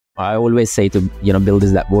I always say to,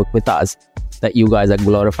 builders that work with us that you guys are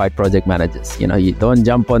glorified project managers. You don't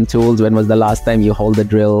jump on tools. When was the last time you hold the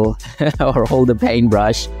drill or hold the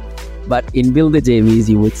paintbrush? But in builder JVs,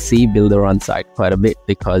 you would see builder on site quite a bit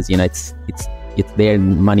because, it's their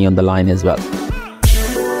money on the line as well.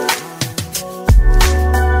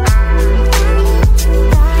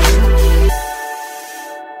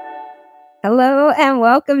 Hello and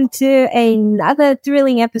welcome to another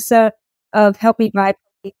thrilling episode of Help Me Buy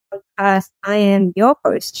Property Podcast. I am your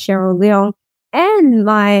host, Cheryl Leong, and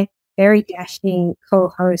my very dashing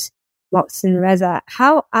co-host, Watson Reza.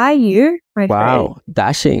 How are you, my friend? Wow,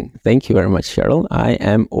 dashing. Thank you very much, Cheryl. I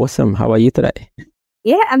am awesome. How are you today?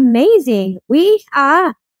 Yeah, amazing. We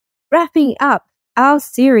are wrapping up our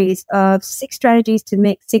series of 6 strategies to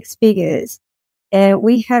make 6 figures. And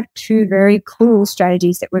we have 2 very cool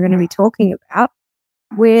strategies that we're going to be talking about,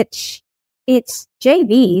 which it's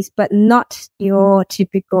JVs, but not your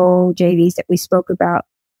typical JVs that we spoke about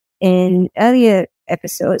in earlier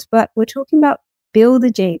episodes, but we're talking about builder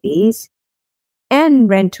JVs and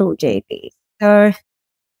rental JVs. So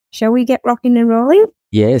shall we get rocking and rolling?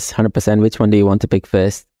 Yes, 100%. Which one do you want to pick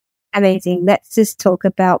first? Amazing. Let's just talk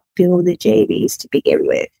about builder JVs to begin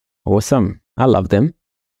with. Awesome. I love them.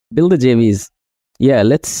 Builder JVs. Yeah,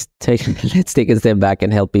 let's take a step back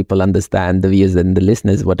and help people understand, the viewers and the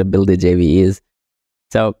listeners, what a builder JV is.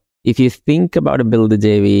 So if you think about a builder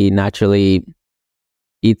JV, naturally,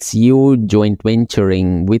 it's you joint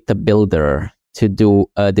venturing with a builder to do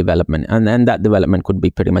a development. And that development could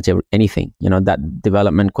be pretty much anything. That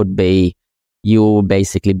development could be you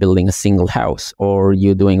basically building a single house or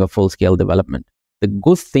you doing a full-scale development. The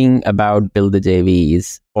good thing about builder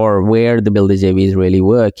JVs, or where the builder JVs really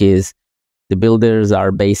work, is the builders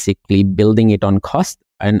are basically building it on cost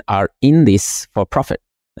and are in this for profit.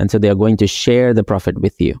 And so they are going to share the profit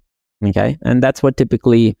with you. Okay. And that's what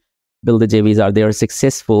typically builder JVs are. They are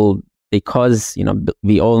successful because,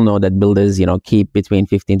 we all know that builders, keep between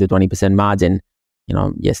 15 to 20% margin.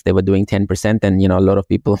 Yes, they were doing 10%. And, a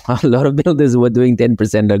lot of builders who were doing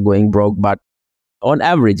 10% are going broke. But on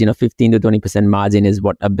average, 15 to 20% margin is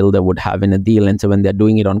what a builder would have in a deal. And so when they're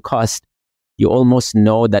doing it on cost, you almost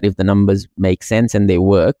know that if the numbers make sense and they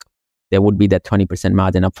work, there would be that 20%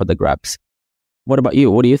 margin up for the grabs. What about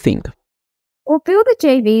you? What do you think? Well, builder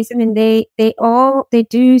JVs, I mean, they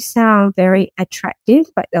do sound very attractive,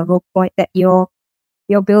 but the whole point that your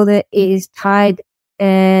builder is tied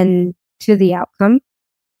and to the outcome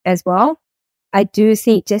as well. I do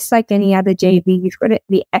think, just like any other JV, you've got to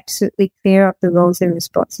be absolutely clear of the roles and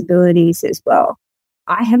responsibilities as well.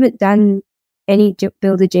 I haven't done any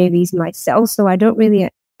builder JVs myself, so I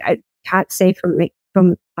can't say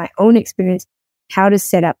from my own experience how to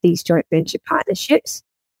set up these joint venture partnerships.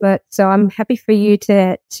 But so I'm happy for you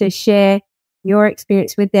to share your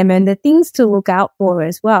experience with them and the things to look out for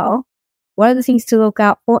as well. What are the things to look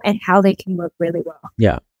out for and how they can work really well?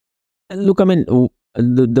 Yeah. Look, I mean,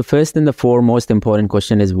 the first and the foremost important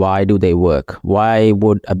question is, why do they work? Why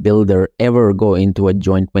would a builder ever go into a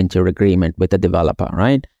joint venture agreement with a developer,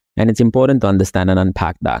 right? And it's important to understand and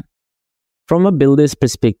unpack that. From a builder's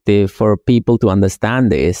perspective, for people to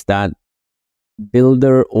understand this, that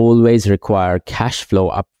builder always require cash flow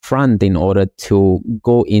up front in order to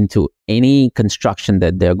go into any construction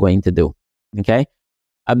that they're going to do. Okay?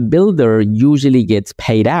 A builder usually gets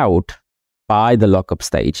paid out by the lockup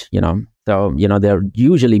stage, So, they're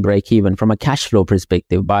usually break even from a cash flow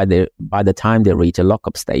perspective by the time they reach a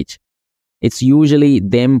lockup stage. It's usually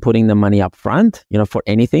them putting the money up front, for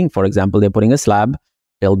anything. For example, they're putting a slab,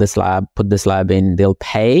 build the slab, put the slab in, they'll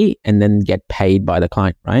pay and then get paid by the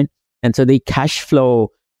client, right? And so they cash flow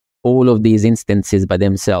all of these instances by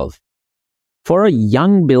themselves. For a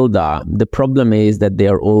young builder, the problem is that they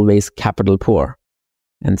are always capital poor.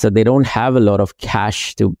 And so they don't have a lot of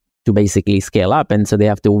cash to basically scale up. And so they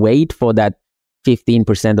have to wait for that 15%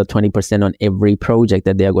 or 20% on every project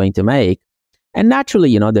that they're going to make. And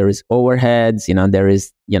naturally, there is overheads, there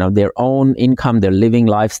is, their own income, their living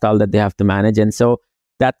lifestyle that they have to manage. And so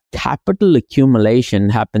that capital accumulation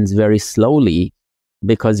happens very slowly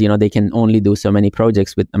because, they can only do so many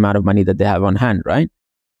projects with the amount of money that they have on hand, right?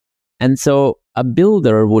 And so a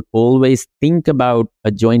builder would always think about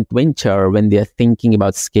a joint venture when they're thinking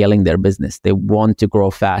about scaling their business. They want to grow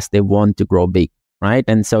fast. They want to grow big, right?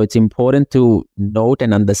 And so it's important to note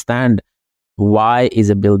and understand, why is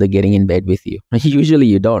a builder getting in bed with you? Usually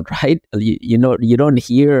you don't, right? You don't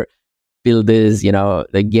hear builders,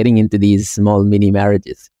 they're getting into these small mini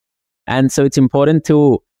marriages. And so it's important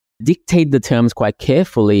to dictate the terms quite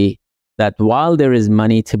carefully, that while there is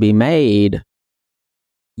money to be made,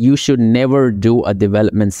 you should never do a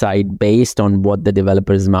development site based on what the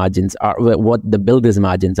developer's margins are, what the builder's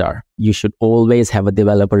margins are. You should always have a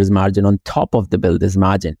developer's margin on top of the builder's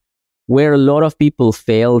margin. Where a lot of people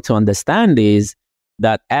fail to understand is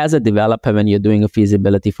that as a developer, when you're doing a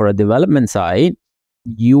feasibility for a development site,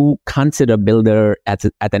 you consider builder at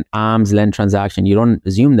an arm's length transaction. You don't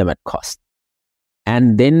assume them at cost.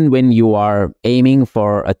 And then when you are aiming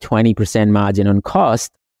for a 20% margin on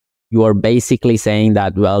cost, you are basically saying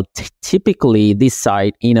that, well, typically this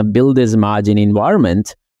site in a builder's margin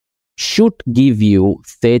environment should give you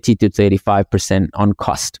 30 to 35% on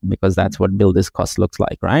cost, because that's what builder's cost looks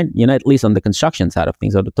like, right? At least on the construction side of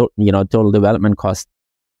things, or the total development cost,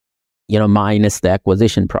 minus the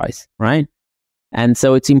acquisition price, right? And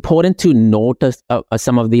so it's important to notice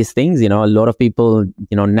some of these things. A lot of people,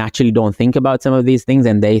 naturally don't think about some of these things,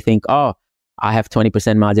 and they think, oh, I have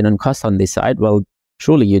 20% margin on cost on this side. Well,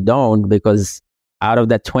 truly you don't, because out of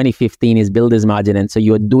that 2015 is builder's margin. And so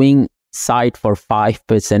you're doing site for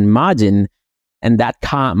 5% margin, and that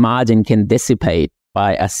margin can dissipate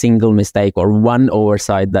by a single mistake or one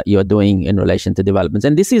oversight that you're doing in relation to developments.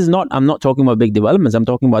 And this is not, I'm not talking about big developments. I'm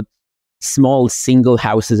talking about small single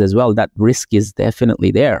houses as well. That risk is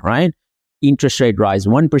definitely there, right? Interest rate rise,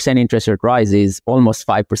 1% interest rate rise is almost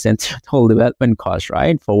 5% total development cost,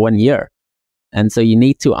 right? For 1 year. And so you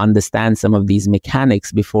need to understand some of these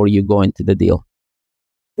mechanics before you go into the deal.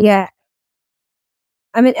 Yeah.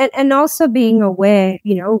 I mean, and also being aware,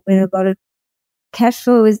 when a lot of cash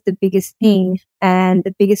flow is the biggest thing and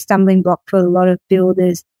the biggest stumbling block for a lot of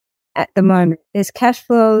builders at the moment. There's cash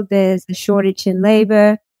flow, there's a shortage in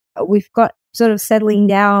labor. We've got sort of settling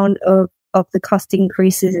down of the cost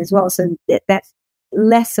increases as well. So that's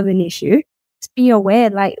less of an issue. Just be aware,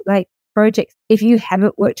 like projects, if you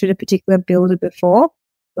haven't worked with a particular builder before,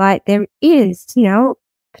 like there is,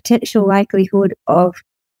 potential likelihood of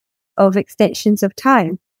extensions of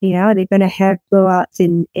time. They're going to have blowouts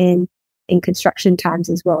in construction times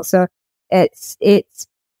as well. So it's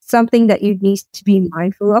something that you need to be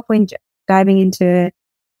mindful of when diving into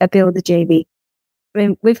a builder JV. I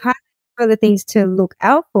mean, we've had other things to look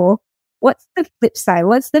out for. What's the flip side?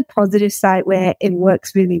 What's the positive side where it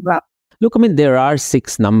works really well? Look, I mean, there are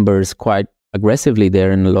 6 numbers quite aggressively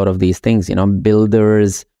there in a lot of these things.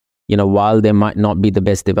 Builders, while they might not be the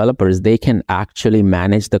best developers, they can actually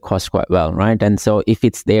manage the cost quite well, right? And so if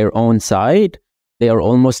it's their own side, they are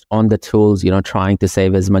almost on the tools, trying to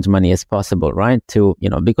save as much money as possible, right?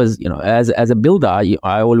 Because, as a builder,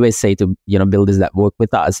 I always say to, builders that work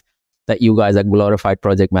with us, that you guys are glorified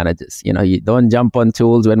project managers. You don't jump on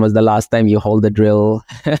tools. When was the last time you hold the drill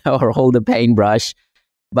or hold the paintbrush?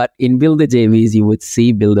 But in builder JVs, you would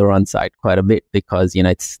see builder on site quite a bit, because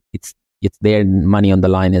it's their money on the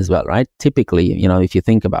line as well, right? Typically, if you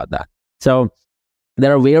think about that. So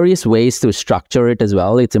there are various ways to structure it as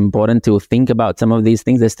well. It's important to think about some of these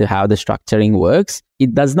things as to how the structuring works.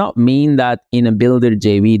 It does not mean that in a builder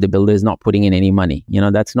JV, the builder is not putting in any money.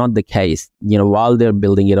 That's not the case. While they're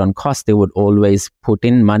building it on cost, they would always put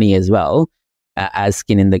in money as well as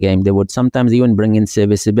skin in the game. They would sometimes even bring in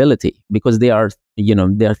serviceability, because they are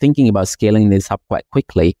thinking about scaling this up quite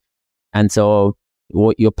quickly. And so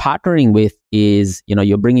what you're partnering with is,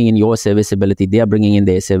 you're bringing in your serviceability, they're bringing in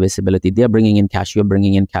their serviceability, they're bringing in cash, you're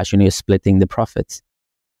bringing in cash, and you're splitting the profits.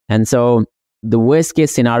 And so the worst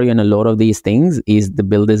case scenario in a lot of these things is the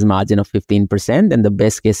builder's margin of 15%. And the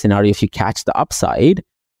best case scenario, if you catch the upside,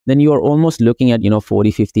 then you are almost looking at,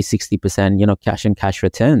 40, 50, 60%, cash and cash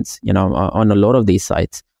returns, on a lot of these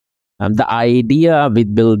sites. The idea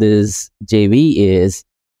with builders JV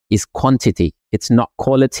is quantity. It's not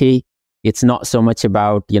quality. It's not so much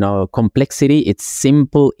about, complexity. It's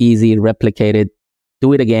simple, easy, replicated,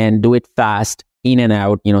 do it again, do it fast, in and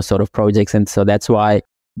out, sort of projects. And so that's why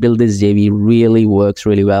Builders JV really works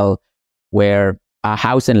really well, where a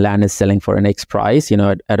house and land is selling for an X price,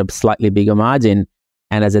 at a slightly bigger margin.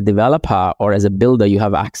 And as a developer or as a builder, you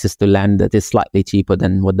have access to land that is slightly cheaper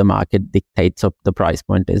than what the market dictates of the price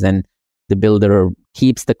point is. And the builder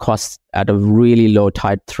keeps the cost at a really low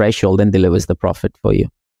tight threshold and delivers the profit for you.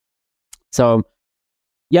 So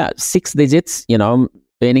yeah, 6 digits,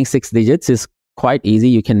 earning 6 digits is quite easy.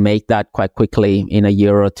 You can make that quite quickly in a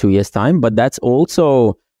year or 2 years time, but that's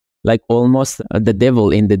also like almost the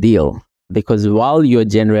devil in the deal, because while you're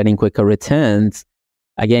generating quicker returns,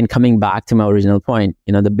 again, coming back to my original point,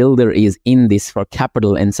 the builder is in this for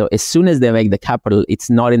capital. And so as soon as they make the capital, it's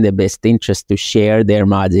not in their best interest to share their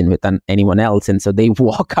margin with anyone else. And so they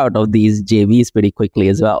walk out of these JVs pretty quickly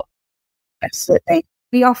as well. Absolutely.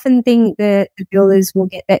 We often think that the builders will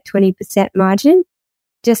get that 20% margin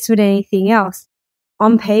just with anything else.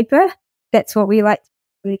 On paper, that's what we like.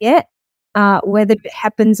 we get. Whether it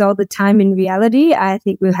happens all the time in reality, I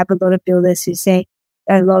think we'll have a lot of builders who say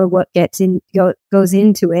a lot of work goes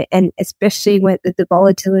into it, and especially with the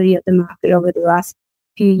volatility of the market over the last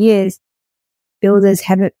few years, builders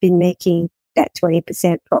haven't been making that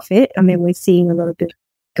 20% profit. I mean, we're seeing a lot of builders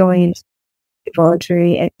going into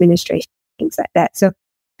voluntary administration, things like that. So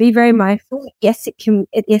be very mindful. Yes, it can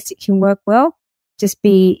work well. Just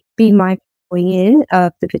be mindful in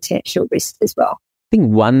of the potential risks as well. I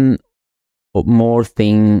think one more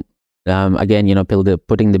thing, again,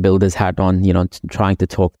 putting the builder's hat on, trying to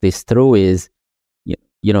talk this through is,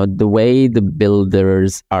 the way the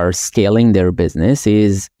builders are scaling their business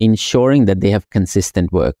is ensuring that they have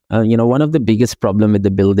consistent work. One of the biggest problem with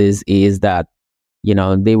the builders is that,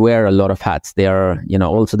 they wear a lot of hats. They are,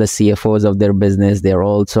 also the CFOs of their business. They're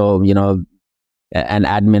also, an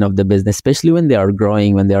admin of the business, especially when they are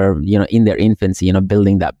growing, when they're, in their infancy,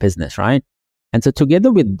 building that business, right? And so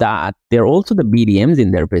together with that, they're also the BDMs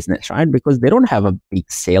in their business, right? Because they don't have a big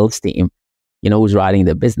sales team, who's running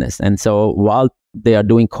the business. And so while they are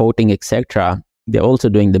doing quoting, etc., they're also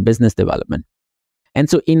doing the business development. And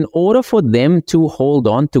so in order for them to hold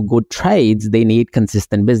on to good trades, they need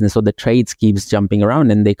consistent business. So the trades keeps jumping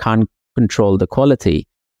around and they can't control the quality.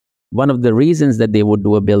 One of the reasons that they would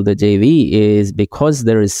do a builder JV is because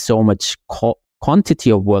there is so much quantity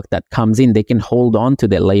of work that comes in, they can hold on to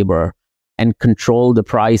their labor and control the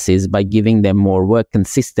prices by giving them more work,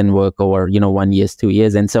 consistent work over, 1 year, 2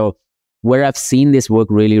 years. And so where I've seen this work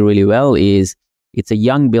really, really well is it's a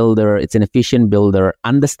young builder, it's an efficient builder,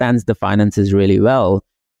 understands the finances really well,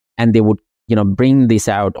 and they would, bring this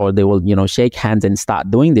out, or they will, shake hands and start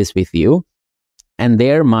doing this with you. And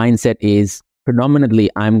their mindset is predominantly,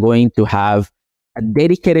 I'm going to have a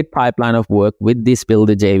dedicated pipeline of work with this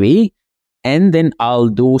builder JV, and then I'll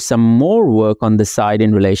do some more work on the side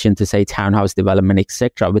in relation to, say, townhouse development,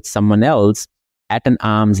 etc., with someone else at an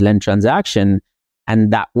arm's length transaction.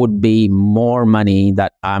 And that would be more money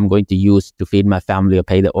that I'm going to use to feed my family or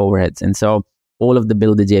pay the overheads. And so all of the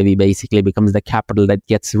builder JV basically becomes the capital that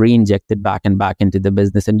gets reinjected back and back into the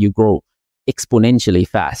business, and you grow exponentially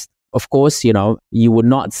fast. Of course, you would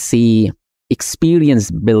not see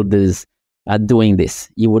experienced builders doing this.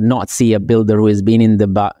 You would not see a builder who has been in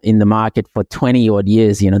the market for 20 odd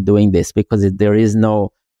years, doing this, because there is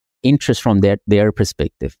no interest from their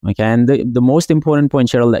perspective. Okay, and the most important point,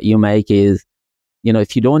 Cheryl, that you make is,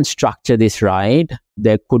 if you don't structure this right,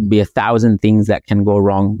 there could be 1,000 things that can go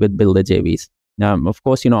wrong with builder JVs. Of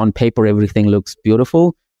course, on paper, everything looks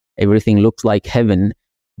beautiful, everything looks like heaven.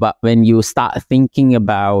 But when you start thinking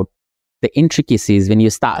about the intricacies, when you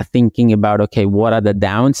start thinking about, okay, what are the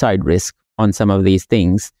downside risks on some of these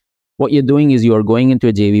things, what you're doing is you're going into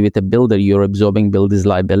a JV with a builder, you're absorbing builder's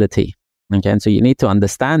liability. Okay, and so you need to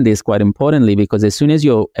understand this quite importantly, because as soon as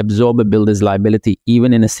you absorb a builder's liability,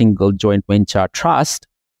 even in a single joint venture trust,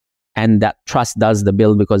 and that trust does the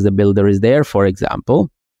build because the builder is there, for example,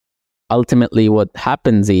 ultimately what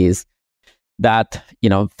happens is that,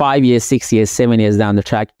 5 years, 6 years, 7 years down the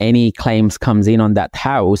track, any claims comes in on that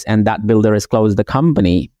house and that builder has closed the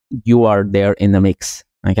company, you are there in the mix.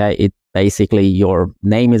 Okay, it basically, your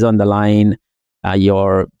name is on the line,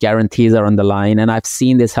 your guarantees are on the line. And I've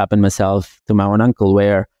seen this happen myself to my own uncle,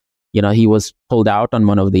 where, he was pulled out on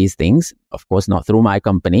one of these things, of course, not through my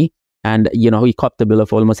company. And, he copped a bill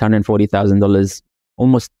of almost $140,000,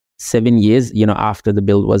 almost 7 years, after the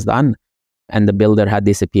build was done. And the builder had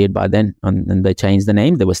disappeared by then, and they changed the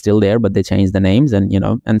names. They were still there, but they changed the names. And,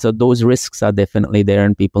 and so those risks are definitely there,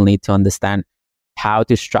 and people need to understand how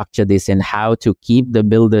to structure this and how to keep the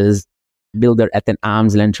builder at an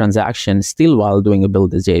arm's length transaction still while doing a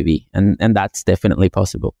builder's JV. And that's definitely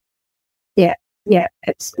possible. Yeah,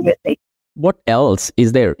 absolutely. What else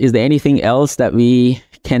is there? Is there anything else that we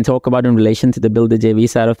can talk about in relation to the builder JV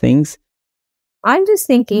side of things? I'm just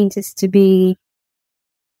thinking just to be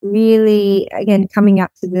really, again, coming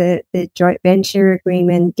up to the joint venture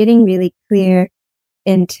agreement, getting really clear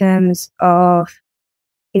in terms of,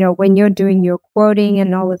 when you're doing your quoting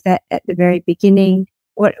and all of that at the very beginning,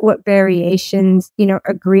 what variations,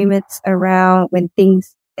 agreements around when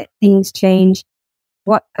things change,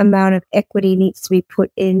 what amount of equity needs to be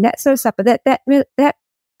put in, that sort of stuff. But that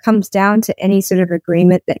comes down to any sort of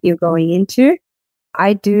agreement that you're going into.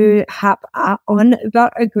 I do harp on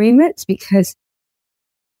about agreements, because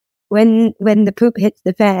when the poop hits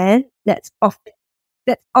the fan, that's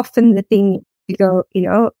often the thing to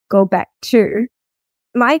go back to.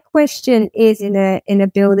 My question is, in a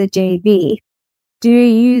builder JV, do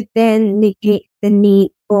you then negate the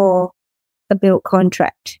need for a build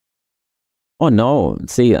contract? Oh, no.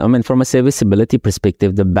 See, I mean, from a serviceability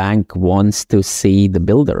perspective, the bank wants to see the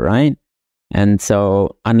builder, right? And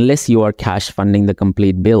so unless you are cash funding the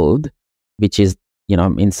complete build, which is,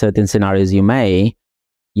 in certain scenarios you may,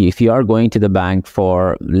 if you are going to the bank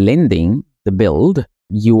for lending the build,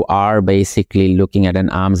 you are basically looking at an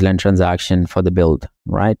arm's length transaction for the build,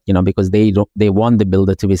 right? Because they want the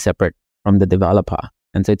builder to be separate from the developer.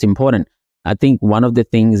 And so it's important. I think one of the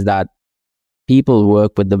things that people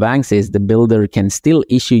work with the banks is the builder can still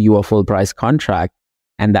issue you a full price contract,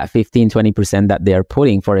 and that 15-20% that they're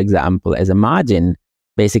putting, for example, as a margin,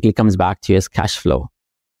 basically comes back to you as cash flow,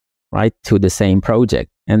 right, to the same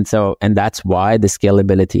project. And that's why the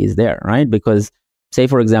scalability is there, right? Because say,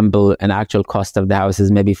 for example, an actual cost of the house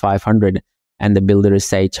is maybe 500 and the builder is,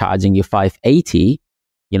 say, charging you 580,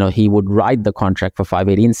 he would write the contract for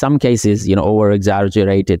 580. In some cases, over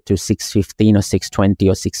exaggerated to 615 or 620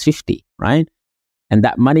 or 650, right? And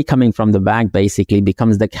that money coming from the bank basically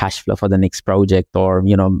becomes the cash flow for the next project, or,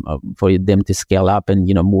 for them to scale up and,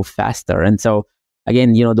 move faster. And so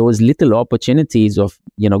again, those little opportunities of,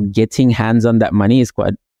 getting hands on that money is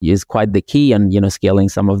quite the key on, scaling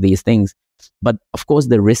some of these things. But of course,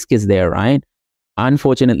 the risk is there, right?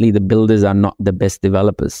 Unfortunately, the builders are not the best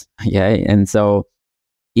developers. Yeah. And so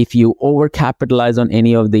if you overcapitalize on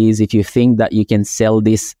any of these, if you think that you can sell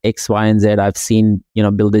this X, Y, and Z, I've seen,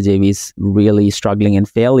 builder JVs really struggling and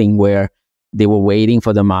failing where they were waiting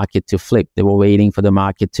for the market to flip. They were waiting for the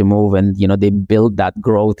market to move, and, they build that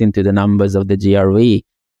growth into the numbers of the GRV.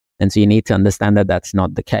 And so you need to understand that that's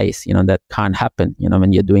not the case. That can't happen,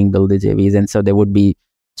 when you're doing builder JVs. And so there would be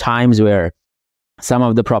times where some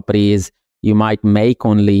of the properties you might make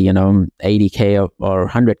only, $80K or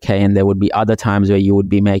 $100K, and there would be other times where you would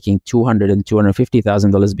be making $200,000 and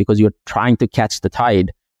 $250,000 because you're trying to catch the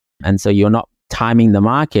tide. And so you're not timing the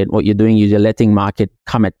market. What you're doing is you're letting market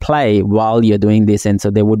come at play while you're doing this. And so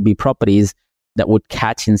there would be properties that would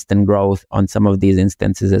catch instant growth on some of these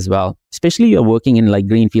instances as well. Especially you're working in like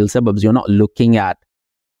greenfield suburbs, you're not looking at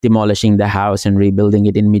demolishing the house and rebuilding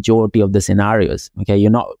it in majority of the scenarios. Okay, you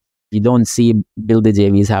don't see builder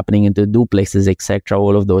JVs happening into duplexes, etc.,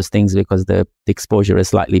 all of those things, because the exposure is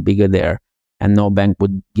slightly bigger there. And no bank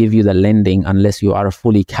would give you the lending unless you are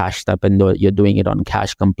fully cashed up and you're doing it on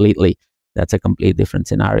cash completely. That's a completely different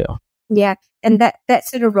scenario. Yeah. And that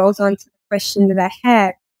sort of rolls on to the question that I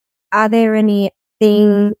have. Is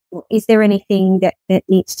there anything that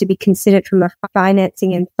needs to be considered from a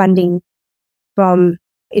financing and funding from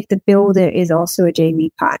if the builder is also a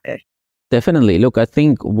JV partner? Definitely. Look, I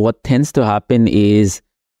think what tends to happen is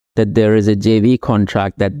that there is a JV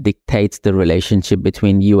contract that dictates the relationship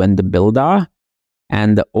between you and the builder,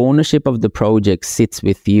 and the ownership of the project sits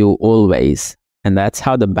with you always. And that's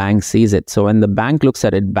how the bank sees it. So when the bank looks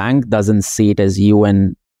at it, bank doesn't see it as you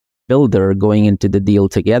and builder going into the deal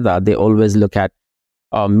together. They always look at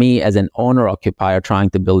me as an owner occupier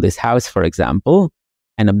trying to build this house, for example,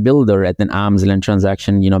 and a builder at an arm's length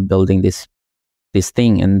transaction, building this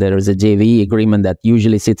thing. And there is a JV agreement that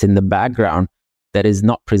usually sits in the background that is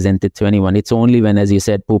not presented to anyone. It's only when, as you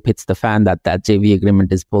said, poop hits the fan that JV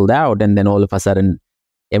agreement is pulled out. And then all of a sudden,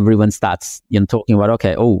 everyone starts talking about,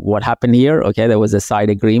 okay, what happened here? Okay, there was a side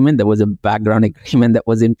agreement. There was a background agreement that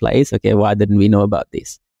was in place. Okay, why didn't we know about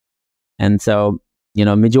this? And so,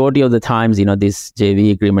 majority of the times, this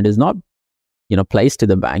JV agreement is not, placed to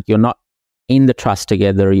the bank. You're not in the trust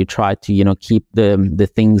together. You try to, keep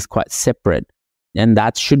the things quite separate. And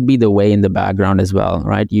that should be the way in the background as well,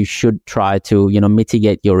 right? You should try to,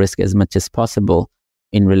 mitigate your risk as much as possible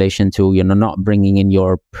in relation to, not bringing in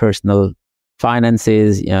your personal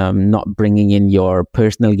finances, not bringing in your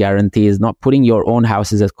personal guarantees, not putting your own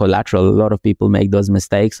houses as collateral. A lot of people make those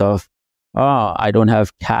mistakes of, I don't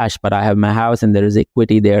have cash, but I have my house and there is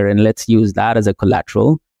equity there, and let's use that as a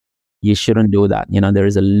collateral. You shouldn't do that. There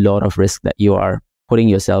is a lot of risk that you are putting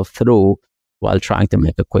yourself through while trying to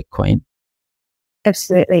make a quick coin.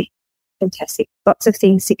 Absolutely. Fantastic. Lots of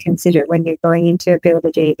things to consider when you're going into a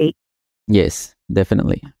builder JV. Yes,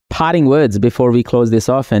 definitely. Parting words before we close this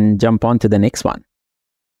off and jump on to the next one.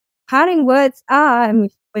 Parting words are,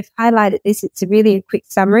 and we've highlighted this, it's really a quick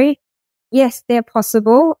summary. Yes, they're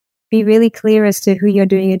possible. Be really clear as to who you're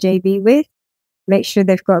doing a JV with. Make sure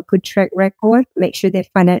they've got a good track record. Make sure they're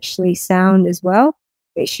financially sound as well.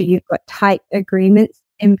 Make sure you've got tight agreements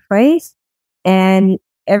in place. And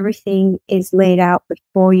everything is laid out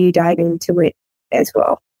before you dive into it as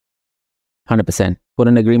well. 100%.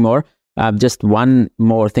 Couldn't agree more. Just one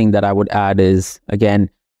more thing that I would add is,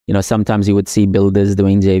 again, sometimes you would see builders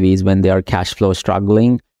doing JVs when they are cash flow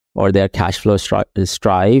struggling or their cash flow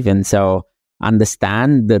strive. And so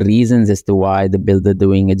understand the reasons as to why the builder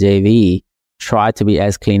doing a JV try to be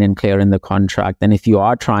as clean and clear in the contract. And if you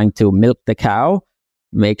are trying to milk the cow,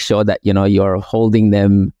 make sure that, you're holding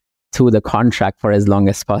them to the contract for as long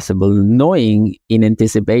as possible, knowing in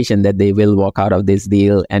anticipation that they will walk out of this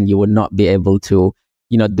deal and you would not be able to,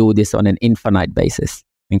 do this on an infinite basis.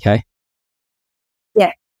 Okay.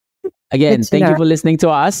 Yeah. Again, thank you for listening to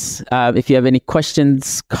us. If you have any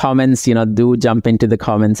questions, comments, do jump into the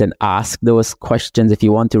comments and ask those questions. If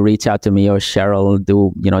you want to reach out to me or Cheryl,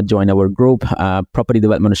 do, join our group, Property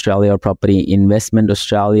Development Australia or Property Investment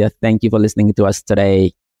Australia. Thank you for listening to us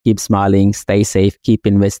today. Keep smiling, stay safe, keep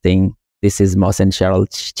investing. This is Moss and Cheryl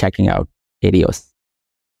checking out. Adios.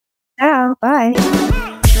 Ciao, bye.